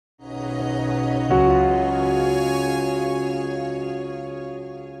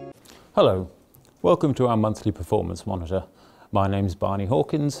Hello, welcome to our monthly performance monitor. My name is Barney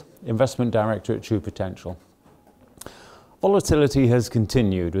Hawkins, Investment Director at True Potential. Volatility has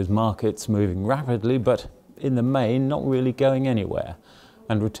continued with markets moving rapidly but in the main not really going anywhere,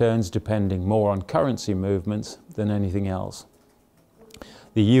 and returns depending more on currency movements than anything else.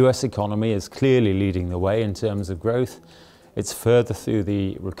 The US economy is clearly leading the way in terms of growth. It's further through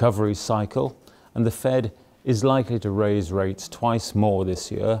the recovery cycle, and the Fed is likely to raise rates twice more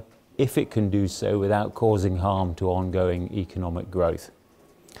this year if it can do so without causing harm to ongoing economic growth.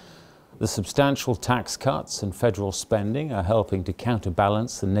 The substantial tax cuts and federal spending are helping to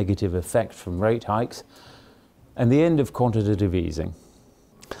counterbalance the negative effect from rate hikes and the end of quantitative easing.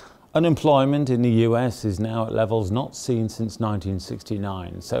 Unemployment in the US is now at levels not seen since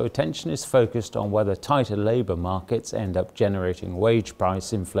 1969, so attention is focused on whether tighter labour markets end up generating wage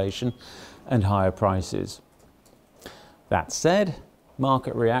price inflation and higher prices. That said,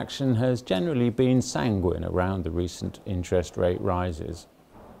 market reaction has generally been sanguine around the recent interest rate rises.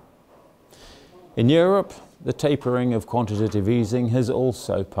 In Europe, the tapering of quantitative easing has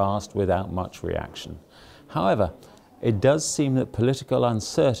also passed without much reaction. However, it does seem that political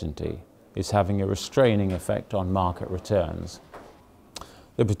uncertainty is having a restraining effect on market returns.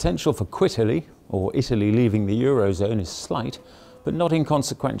 The potential for quit Italy, or Italy leaving the Eurozone, is slight, but not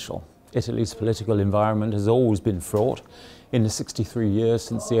inconsequential. Italy's political environment has always been fraught. In the 63 years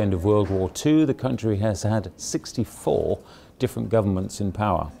since the end of World War II, the country has had 64 different governments in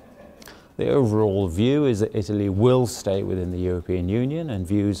power. The overall view is that Italy will stay within the European Union, and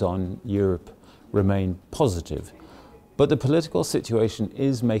views on Europe remain positive. But the political situation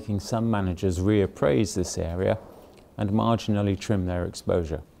is making some managers reappraise this area and marginally trim their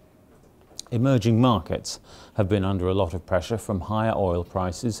exposure. Emerging markets have been under a lot of pressure from higher oil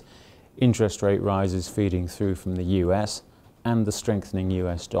prices, interest rate rises feeding through from the US, and the strengthening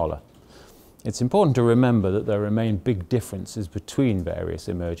US dollar. It's important to remember that there remain big differences between various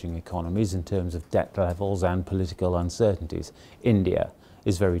emerging economies in terms of debt levels and political uncertainties. India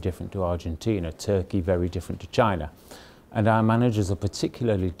is very different to Argentina, Turkey very different to China, and our managers are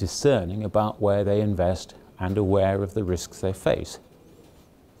particularly discerning about where they invest and aware of the risks they face.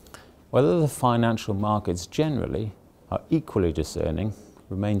 Whether the financial markets generally are equally discerning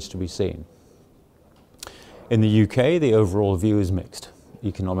remains to be seen. In the UK, the overall view is mixed.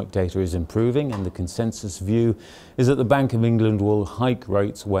 Economic data is improving, and the consensus view is that the Bank of England will hike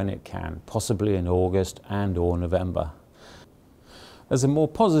rates when it can, possibly in August and/or November. There's a more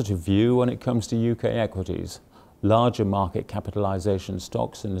positive view when it comes to UK equities. Larger market capitalisation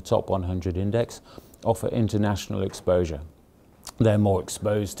stocks in the top 100 index offer international exposure. They're more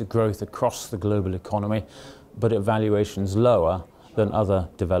exposed to growth across the global economy, but at valuations lower than other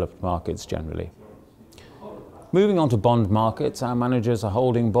developed markets generally. Moving on to bond markets, our managers are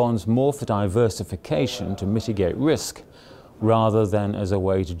holding bonds more for diversification to mitigate risk rather than as a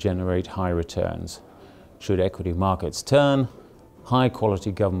way to generate high returns. Should equity markets turn,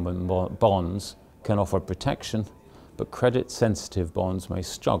 high-quality government bonds can offer protection, but credit-sensitive bonds may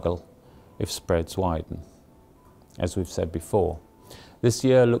struggle if spreads widen. As we've said before, this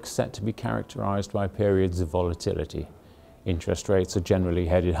year looks set to be characterised by periods of volatility. Interest rates are generally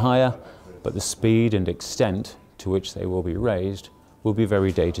headed higher, but the speed and extent to which they will be raised will be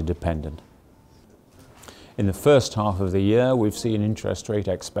very data dependent. In the first half of the year, we've seen interest rate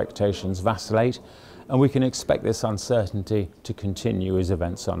expectations vacillate, and we can expect this uncertainty to continue as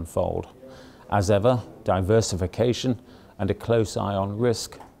events unfold. As ever, diversification and a close eye on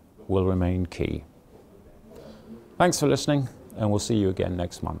risk will remain key. Thanks for listening, and we'll see you again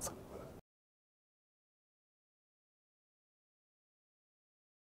next month.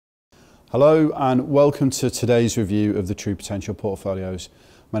 Hello and welcome to today's review of the True Potential portfolios.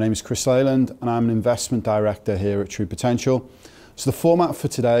 My name is Chris Leyland and I'm an investment director here at True Potential. So the format for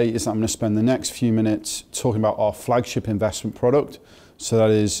today is that I'm going to spend the next few minutes talking about our flagship investment product. So that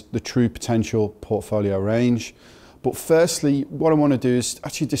is the True Potential portfolio range. But firstly, what I want to do is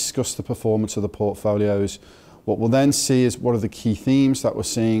actually discuss the performance of the portfolios. What we'll then see is what are the key themes that we're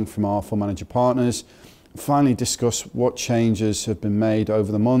seeing from our fund manager partners. Finally, discuss what changes have been made over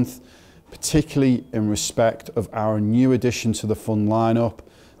the month, particularly in respect of our new addition to the fund lineup,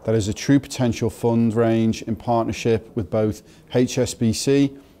 that is a True Potential fund range in partnership with both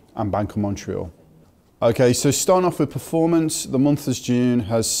HSBC and Bank of Montreal. Okay, so starting off with performance, the month of June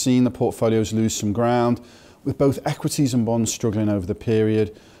has seen the portfolios lose some ground, with both equities and bonds struggling over the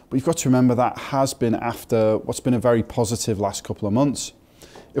period. But you've got to remember that has been after what's been a very positive last couple of months.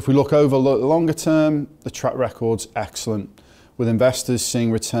 If we look over the longer term, the track record's excellent, with investors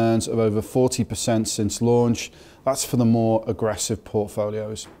seeing returns of over 40% since launch. That's for the more aggressive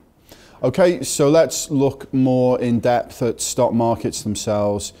portfolios. Okay, so let's look more in depth at stock markets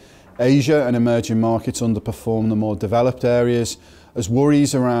themselves. Asia and emerging markets underperform the more developed areas as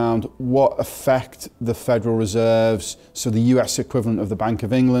worries around what effect the Federal Reserve's, so the US equivalent of the Bank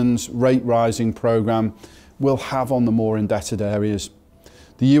of England's rate rising program, will have on the more indebted areas.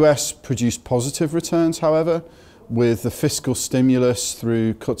 The US produced positive returns, however, with the fiscal stimulus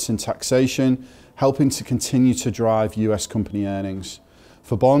through cuts in taxation helping to continue to drive US company earnings.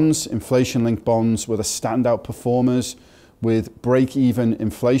 For bonds, inflation-linked bonds were the standout performers, with break-even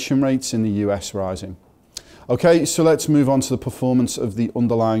inflation rates in the US rising. Okay, so let's move on to the performance of the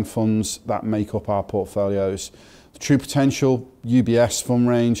underlying funds that make up our portfolios. The True Potential UBS fund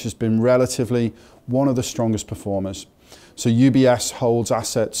range has been relatively one of the strongest performers. So UBS holds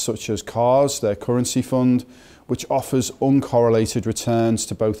assets such as CARS, their currency fund, which offers uncorrelated returns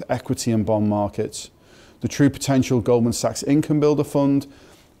to both equity and bond markets. The True Potential Goldman Sachs Income Builder Fund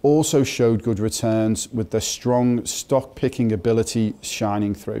also showed good returns, with their strong stock picking ability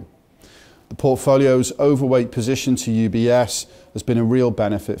shining through. The portfolio's overweight position to UBS has been a real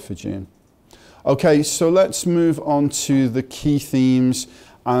benefit for June. Okay, so let's move on to the key themes,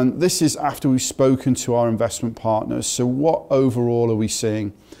 and this is after we've spoken to our investment partners. So what overall are we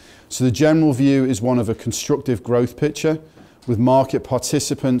seeing? So the general view is one of a constructive growth picture, with market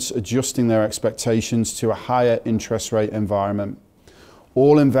participants adjusting their expectations to a higher interest rate environment.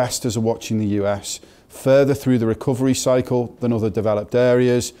 All investors are watching the US further through the recovery cycle than other developed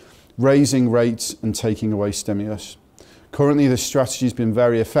areas, raising rates and taking away stimulus. Currently, this strategy has been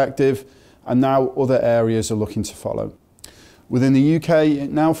very effective, and now other areas are looking to follow. Within the UK,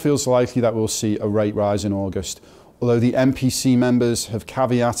 it now feels likely that we'll see a rate rise in August, although the MPC members have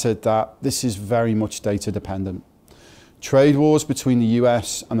caveated that this is very much data dependent. Trade wars between the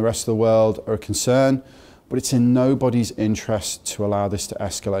US and the rest of the world are a concern, but it's in nobody's interest to allow this to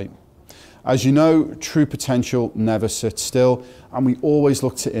escalate. As you know, True Potential never sits still, and we always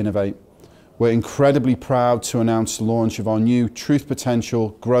look to innovate. We're incredibly proud to announce the launch of our new Truth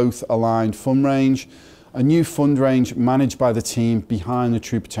Potential Growth Aligned Fund Range, a new fund range managed by the team behind the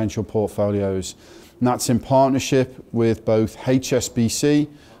True Potential portfolios. And that's in partnership with both HSBC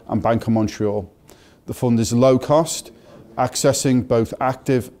and Bank of Montreal. The fund is low cost, accessing both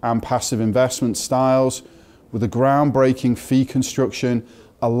active and passive investment styles, with a groundbreaking fee construction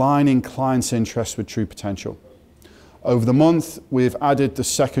aligning clients' interests with True Potential. Over the month, we've added the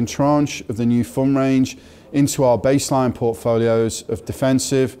second tranche of the new fund range into our baseline portfolios of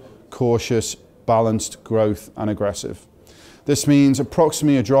defensive, cautious, balanced, growth and aggressive. This means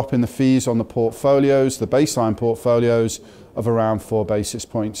approximately a drop in the fees on the portfolios, the baseline portfolios, of around 4 basis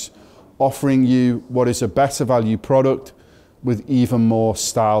points, offering you what is a better value product with even more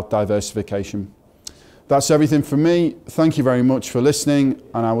style diversification. That's everything from me. Thank you very much for listening,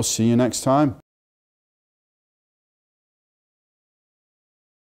 and I will see you next time.